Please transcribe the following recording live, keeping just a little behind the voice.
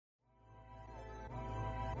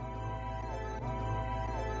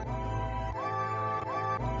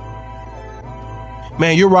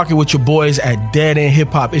Man, you're rocking with your boys at Dead End Hip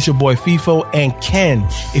Hop. It's your boy FIFO and Ken.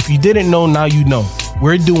 If you didn't know, now you know.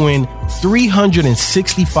 We're doing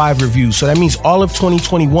 365 reviews. So that means all of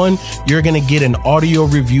 2021, you're going to get an audio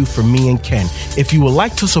review from me and Ken. If you would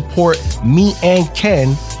like to support me and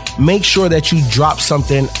Ken, make sure that you drop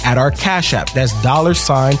something at our Cash App. That's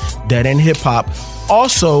 $ Dead End Hip Hop.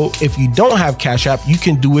 Also, if you don't have Cash App, you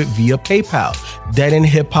can do it via PayPal,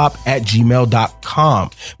 deadendhiphop@gmail.com.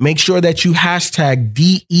 Make sure that you hashtag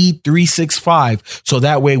DE365 so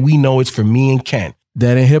that way we know it's for me and Ken.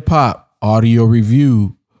 Dead End Hip Hop audio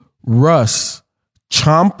review. Russ,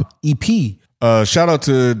 Chomp EP. Shout out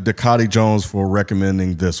to Ducati Jones for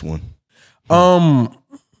recommending this one.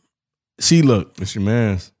 See, look, It's your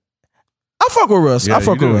man's. I fuck with Russ. Yeah, I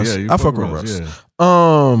fuck you with do. Russ. Yeah, you I fuck fuck with with Russ, Russ.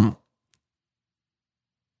 yeah.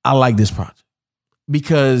 I like this project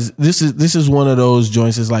because this is one of those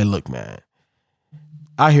joints. It's like, look, man,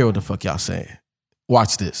 I hear what the fuck y'all saying.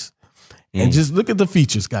 Watch this. And just look at the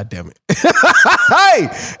features, goddammit.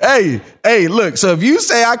 hey, look. So if you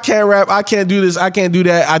say I can't rap, I can't do this, I can't do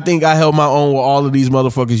that, I think I held my own with all of these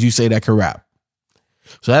motherfuckers you say that can rap.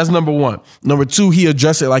 So that's number one. Number two, he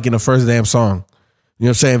addressed it like in the first damn song. You know what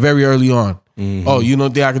I'm saying? Very early on. Mm-hmm. Oh, you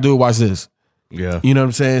don't think I can do it? Watch this. Yeah. You know what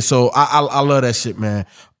I'm saying? So I love that shit, man.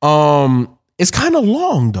 It's kind of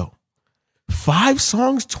long though. 5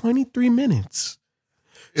 songs, 23 minutes.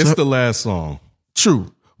 It's the last song.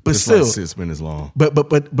 True. But it's still like 6 minutes long.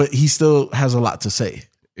 But he still has a lot to say.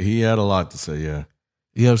 He had a lot to say, yeah.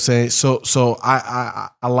 You know what I'm saying? So I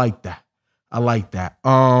like that. I like that.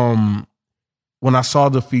 When I saw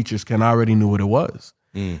the features, Ken, I already knew what it was.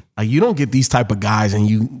 Like, you don't get these type of guys and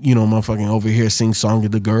you know, motherfucking over here sing song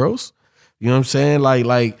with the girls. You know what I'm saying?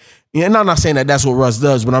 Like, yeah, and I'm not saying that that's what Russ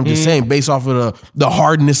does, but I'm just saying based off of the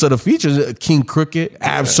hardness of the features, King Crooked,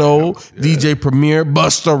 Ab-Soul, DJ Premier,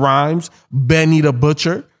 Busta Rhymes, Benny the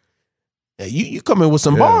Butcher. You come in with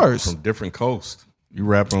some bars. From different coasts. You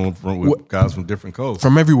rapping with guys from different coasts.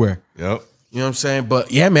 From everywhere. Yep. You know what I'm saying?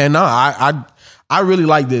 But yeah, man, I really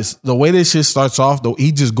like this. The way this shit starts off, though,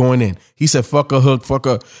 he just going in. He said, fuck a hook, fuck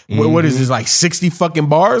a, what is this, like 60 fucking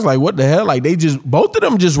bars? Like, what the hell? Like, they just, both of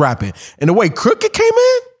them just rapping. And the way Crooked came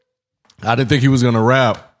in, I didn't think he was going to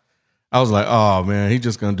rap. I was like, oh, man, he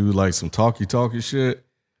just going to do like some talky shit.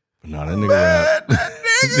 But no, that nigga rap.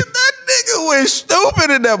 That nigga went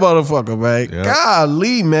stupid in that motherfucker, man. Yep.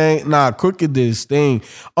 Golly, man. Nah, Crooked did his thing.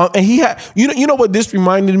 And he had, you know what this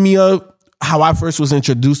reminded me of? How I first was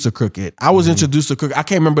introduced to Crooked. I was introduced to Crooked. I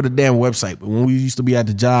can't remember the damn website, but when we used to be at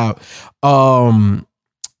the job,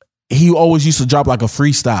 he always used to drop like a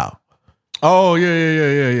freestyle. Oh,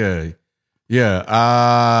 yeah.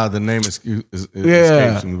 Yeah. The name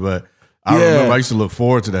escapes me, but I remember I used to look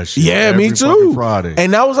forward to that shit. Yeah, me too. Friday.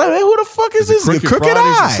 And I was like, man, who the fuck is this? Crooked Crooked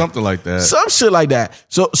Fridays Eye. or something like that. Some shit like that.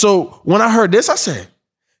 So when I heard this, I said,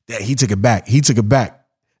 yeah, he took it back.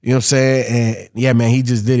 You know what I'm saying? And yeah, man, he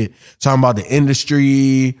just did it. Talking about the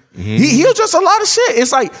industry. He addressed a lot of shit.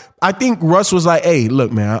 It's like, I think Russ was like, hey,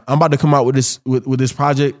 look, man, I'm about to come out with this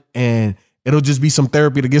project and it'll just be some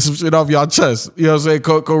therapy to get some shit off y'all chest. You know what I'm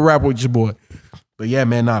saying? Go rap with your boy. But yeah,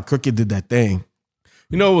 man, Crooked did that thing.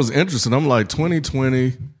 You know, it was interesting. I'm like,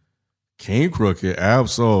 2020, King Crooked,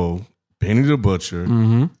 Ab-Soul, Benny the Butcher,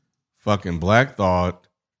 fucking Black Thought,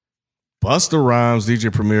 Busta Rhymes,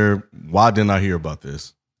 DJ Premier. Why didn't I hear about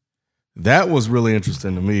this? That was really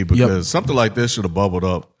interesting to me because something like this should have bubbled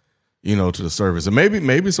up, you know, to the surface. And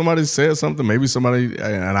maybe somebody said something,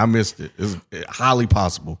 and I missed it. It's highly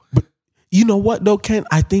possible. But you know what, though, Ken?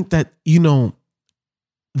 I think that, you know,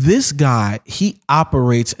 this guy, he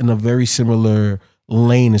operates in a very similar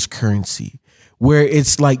lane as Currency, where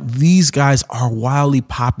it's like these guys are wildly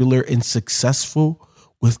popular and successful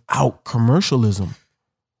without commercialism.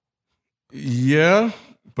 Yeah,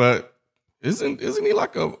 but isn't he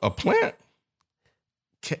like a plant?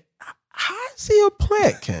 How is he a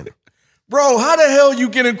plant, Ken? Bro, how the hell you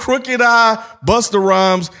getting Crooked Eye, Busta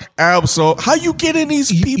Rhymes, Ab-Soul? How you getting these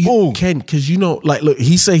people? Ken, because you know, like, look,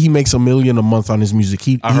 he said he makes $1 million a month on his music.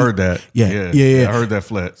 I heard that. Yeah. I heard that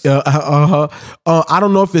flex. I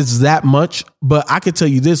don't know if it's that much, but I could tell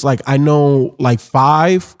you this. Like, I know, like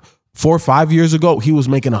 4 or 5 years ago, he was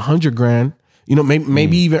making $100,000. You know,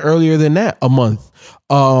 maybe even earlier than that, a month.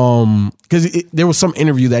 Because there was some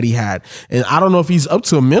interview that he had, and I don't know if he's up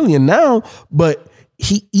to $1 million now, but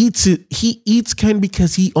he eats it. He eats Ken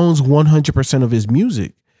because he owns 100% of his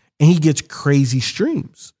music, and he gets crazy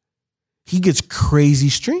streams.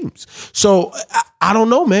 So I don't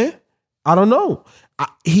know, man. I don't know.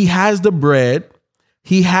 He has the bread.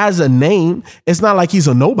 He has a name. It's not like he's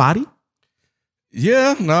a nobody.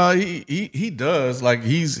 Yeah, no, he does. Like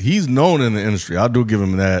he's known in the industry. I do give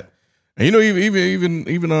him that. And you know,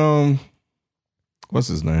 even what's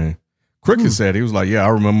his name? Cricket said he was like, yeah, I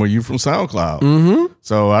remember you from SoundCloud. Mm-hmm.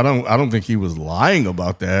 So I don't think he was lying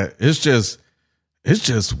about that. It's just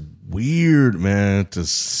weird, man, to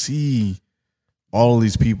see all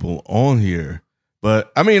these people on here.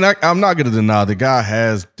 But I mean, I'm not going to deny the guy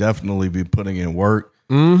has definitely been putting in work.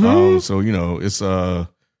 Mm-hmm. So you know, it's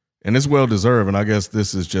and it's well deserved. And I guess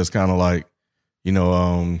this is just kind of like, you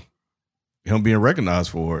know, him being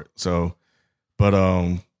recognized for it. So, but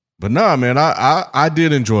nah, man, I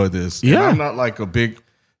did enjoy this. Yeah, and I'm not like a big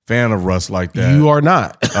fan of Russ like that. You are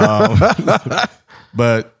not.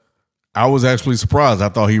 But I was actually surprised. I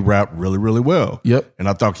thought he rapped really, really well. Yep. And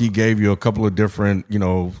I thought he gave you a couple of different, you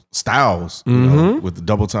know, styles, you know, with the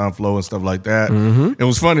double time flow and stuff like that. It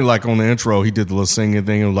was funny, like on the intro, he did the little singing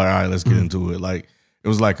thing. It was like, all right, let's get into it. Like it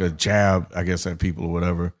was like a jab, I guess, at people or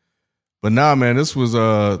whatever. But nah, man, this was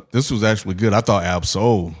actually good. I thought Ab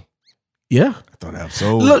Soul. Yeah. I thought Ab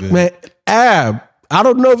Soul was Look, good. man, Ab, I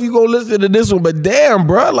don't know if you gonna listen to this one, but damn,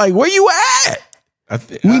 bro, like where you at?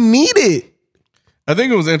 We need it. I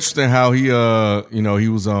think it was interesting how he, you know, he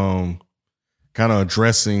was kind of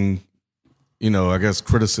addressing, you know, I guess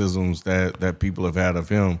criticisms that people have had of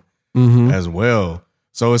him as well.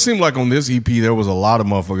 So it seemed like on this EP there was a lot of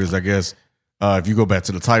motherfuckers, I guess, if you go back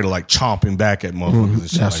to the title, like chomping back at motherfuckers. And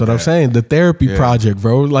shit That's like what I'm that. saying. The therapy project,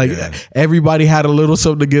 bro. Like everybody had a little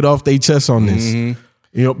something to get off their chest on this.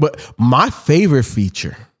 You know, but my favorite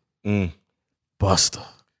feature, Busta.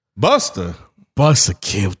 Busta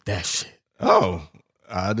killed that shit. Oh,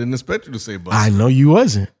 I didn't expect you to say Busta. I know you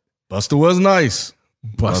wasn't. Busta was nice.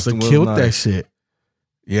 Busta was killed nice. that shit.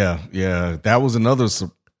 Yeah. That was another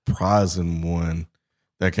surprising one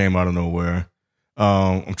that came out of nowhere.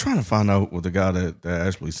 I'm trying to find out what the guy that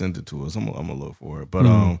actually sent it to us. I'm gonna look for it.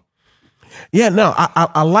 But yeah, no,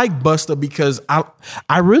 I like Busta because I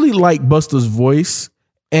really like Busta's voice,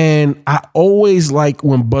 and I always like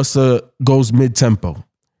when Busta goes mid tempo.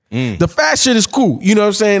 The fast shit is cool. You know what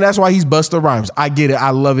I'm saying? That's why he's Busta Rhymes. I get it. I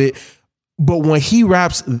love it. But when he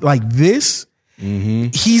raps like this,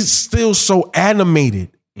 he's still so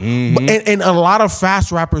animated. And a lot of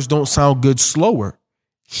fast rappers don't sound good slower.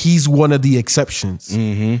 He's one of the exceptions.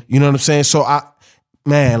 You know what I'm saying? So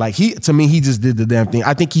to me, he just did the damn thing.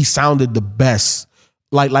 I think he sounded the best.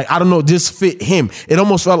 Like I don't know, just fit him. It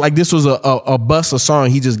almost felt like this was a Busta song.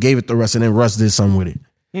 He just gave it to Russ, and then Russ did something with it.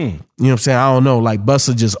 You know what I'm saying? I don't know. Like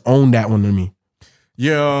Busta just owned that one to me.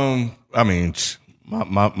 Yeah, I mean,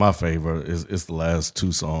 my favorite is the last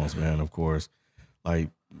two songs, man. Of course, like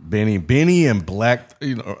Benny and Black.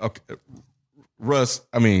 You know, okay, Russ.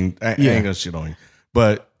 I mean, I ain't gonna shit on you,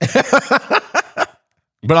 but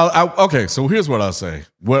okay. So here's what I'll say.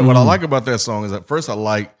 What I like about that song is at first I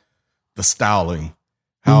like the styling,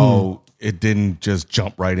 how it didn't just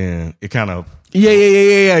jump right in. It kind of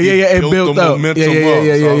It built the up. momentum up. So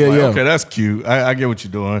I was like, okay, that's cute. I get what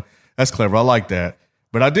you're doing. That's clever. I like that.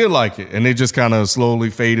 But I did like it, and it just kind of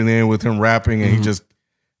slowly faded in with him rapping, and he just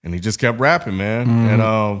kept rapping, man.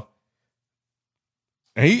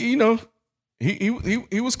 And he, you know, he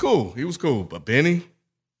was cool. He was cool. But Benny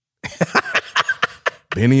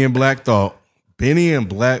and Black Thought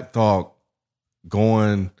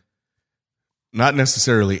going. Not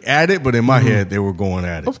necessarily at it, but in my head, they were going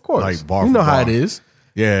at it. Of course. Like bar you for know bar. how it is.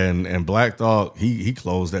 Yeah, and Black Thought, he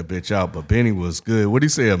closed that bitch out, but Benny was good. What did he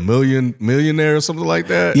say, a millionaire or something like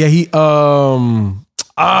that? Yeah, he something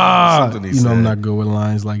he you know, said. I'm not good with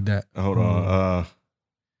lines like that. Hold on.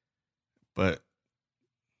 But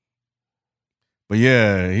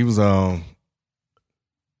yeah, he was hold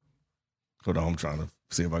on, I'm trying to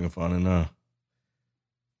see if I can find it now.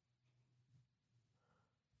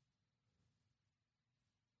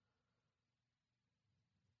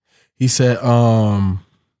 He said, I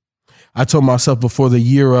told myself before the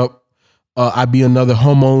year up, I'd be another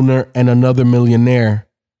homeowner and another millionaire.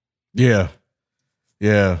 Yeah.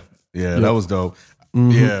 That was dope.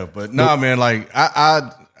 Yeah, but nah, man, like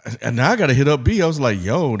and now I gotta hit up B. I was like,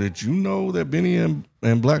 yo, did you know that Benny and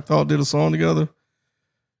Black Thought did a song together?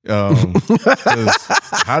 'Cause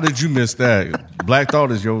how did you miss that? Black Thought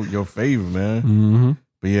is your favorite, man.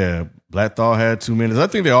 But yeah, Black Thought had 2 minutes. I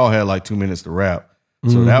think they all had like 2 minutes to rap.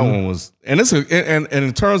 So that one was, and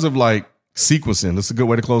in terms of like sequencing, that's a good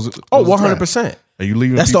way to close it. Oh, 100%. Are you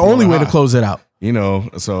leaving? That's the only way to close it out. You know,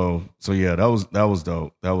 so yeah, that was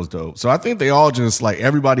dope. That was dope. So I think they all just like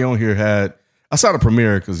everybody on here had. I saw the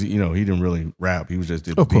Premier because you know he didn't really rap. He was just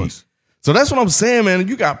did the beat. So that's what I'm saying, man.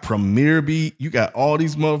 You got Premier beat. You got all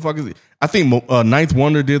these motherfuckers. I think Ninth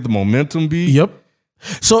Wonder did the Momentum beat. Yep.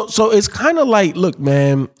 So it's kind of like, look,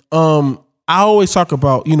 man, I always talk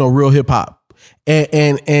about, real hip hop.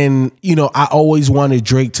 And I always wanted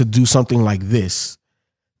Drake to do something like this.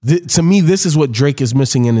 To me, this is what Drake is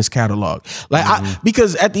missing in his catalog. Like,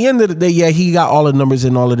 because at the end of the day, yeah, he got all the numbers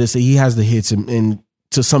and all of this. And he has the hits, and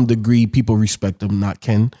to some degree, people respect him, not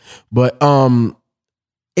Ken. But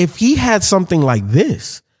if he had something like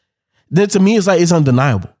this, then to me, it's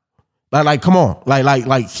undeniable. Like, come on,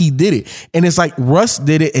 like he did it, and it's like Russ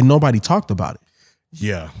did it, and nobody talked about it.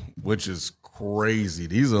 Yeah, which is crazy.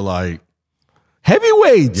 These are like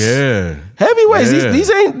heavyweights. Yeah, heavyweights. Yeah.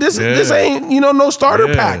 This ain't no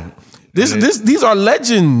starter pack. These are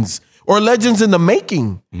legends or legends in the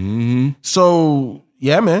making. Mm-hmm. So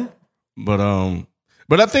yeah, man. But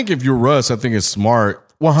I think if you're Russ, I think it's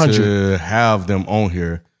smart 100 to have them on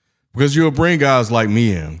here because you'll bring guys like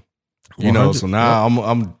me in. So now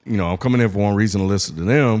I'm coming in for one reason to listen to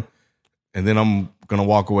them, and then I'm gonna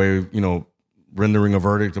walk away, rendering a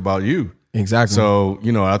verdict about you. Exactly. So,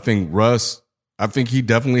 I think Russ, he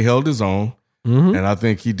definitely held his own, and I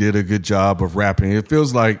think he did a good job of rapping. It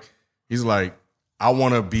feels like he's like, I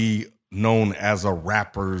want to be known as a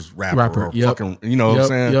rapper's rapper. Or fucking, what I'm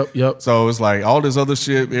saying? Yep. So it's like all this other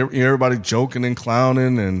shit, everybody joking and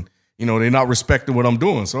clowning, and they're not respecting what I'm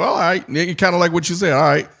doing. So all right, kind of like what you said. All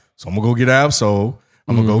right. So I'm going to go get Absol.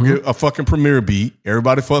 I'm going to go get a fucking Premier beat.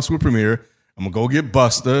 Everybody fucks with Premier. I'm going to go get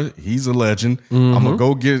Busta. He's a legend. I'm going to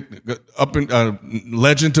go get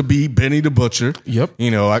legend to be Benny the Butcher. Yep.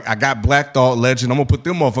 I got Black Thought legend. I'm going to put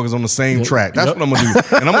them motherfuckers on the same track. That's what I'm going to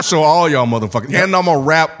do. And I'm going to show all y'all motherfuckers. And I'm going to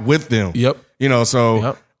rap with them. Yep.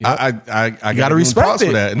 So I got to respect it.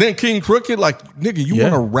 for that. And then King Crooked, like, nigga, you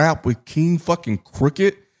want to rap with King fucking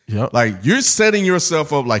Crooked? Yep. Like, you're setting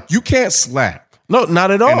yourself up like you can't slack. No,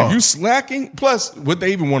 not at all. And if you slacking, plus, would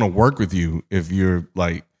they even want to work with you if you're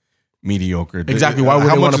like mediocre? Exactly. Why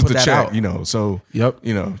would they want to put that out? So yep.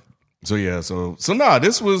 So nah,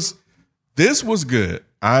 this was good.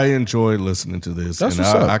 I enjoyed listening to this. That's and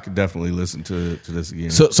what's up. I could definitely listen to this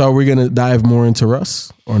again. So are we gonna dive more into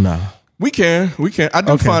Russ or not? We can. I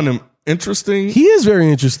do find him interesting. He is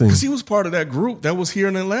very interesting because he was part of that group that was here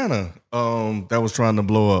in Atlanta that was trying to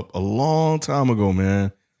blow up a long time ago,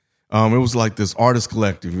 man. It was like this artist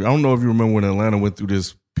collective. I don't know if you remember when Atlanta went through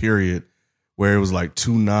this period where it was like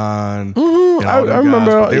 2-9. Mm-hmm. I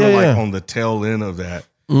remember. They were like on the tail end of that.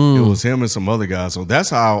 It was him and some other guys. So that's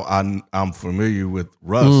how I'm familiar with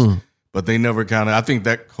Russ. But they never I think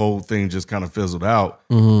that whole thing just kind of fizzled out.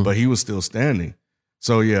 But he was still standing.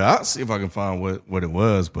 So yeah, I'll see if I can find what it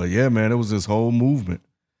was. But yeah, man, it was this whole movement.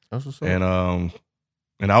 That's what's up.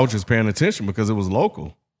 And I was just paying attention because it was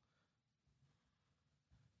local.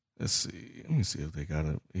 Let's see. Let me see if they got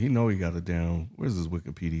it. He got it down. Where's his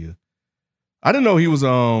Wikipedia? I didn't know he was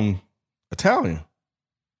Italian.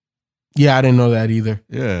 Yeah, I didn't know that either.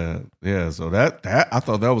 Yeah. So that I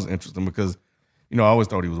thought that was interesting because, I always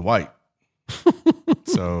thought he was white.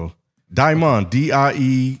 So Diemon,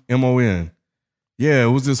 Diemon. Yeah, it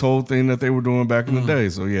was this whole thing that they were doing back in the day.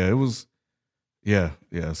 So yeah, it was. Yeah.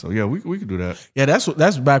 So yeah, we could do that. Yeah,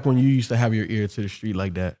 that's back when you used to have your ear to the street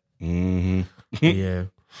like that. Mm-hmm. Yeah.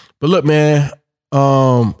 But look, man,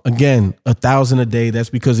 again, 1,000 a day. That's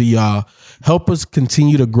because of y'all. Help us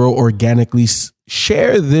continue to grow organically.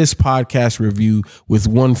 Share this podcast review with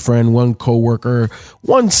one friend, one coworker,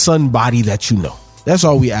 one somebody that you know. That's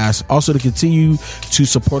all we ask. Also, to continue to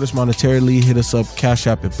support us monetarily, hit us up, Cash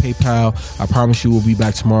App, and PayPal. I promise you we'll be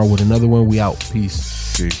back tomorrow with another one. We out.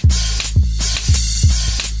 Peace.